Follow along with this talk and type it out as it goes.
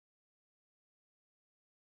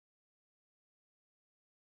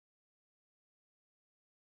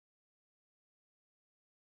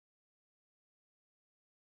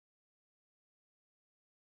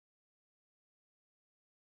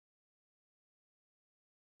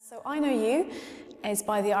So I Know You is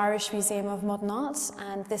by the Irish Museum of Modern Art,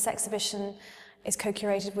 and this exhibition is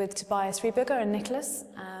co-curated with Tobias Rieberger and Nicholas,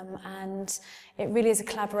 and it really is a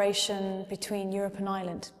collaboration between Europe and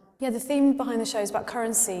Ireland. Yeah, the theme behind the show is about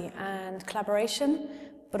currency and collaboration,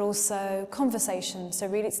 but also conversation. So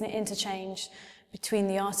really it's an interchange between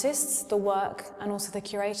the artists, the work, and also the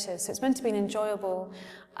curators. So it's meant to be an enjoyable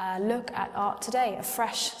look at art today, a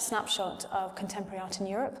fresh snapshot of contemporary art in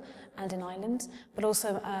Europe and in Ireland, but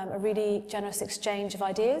also a really generous exchange of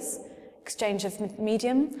ideas, exchange of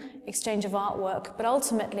medium, exchange of artwork, but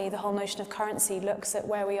ultimately the whole notion of currency looks at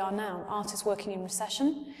where we are now. Art is working in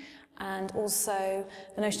recession, and also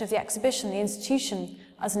the notion of the exhibition, the institution,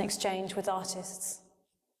 as an exchange with artists.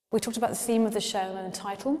 We talked about the theme of the show and the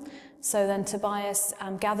title, so then Tobias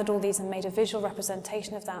gathered all these and made a visual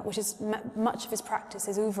representation of that, which is much of his practice.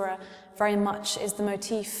 His oeuvre very much is the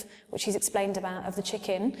motif, which he's explained about, of the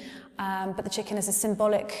chicken, but the chicken is a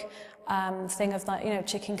symbolic thing of that,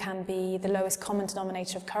 chicken can be the lowest common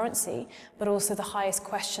denominator of currency, but also the highest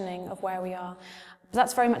questioning of where we are. But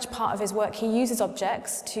that's very much part of his work. He uses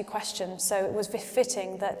objects to question, so it was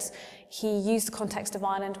fitting that he used the context of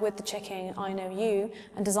Ireland with the chicken, I Know You,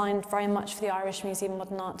 and designed very much for the Irish Museum of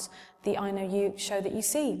Modern Art the I Know You show that you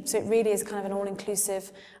see. So it really is kind of an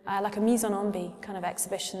all-inclusive, like a mise en ambi kind of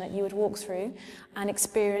exhibition that you would walk through and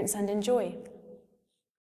experience and enjoy.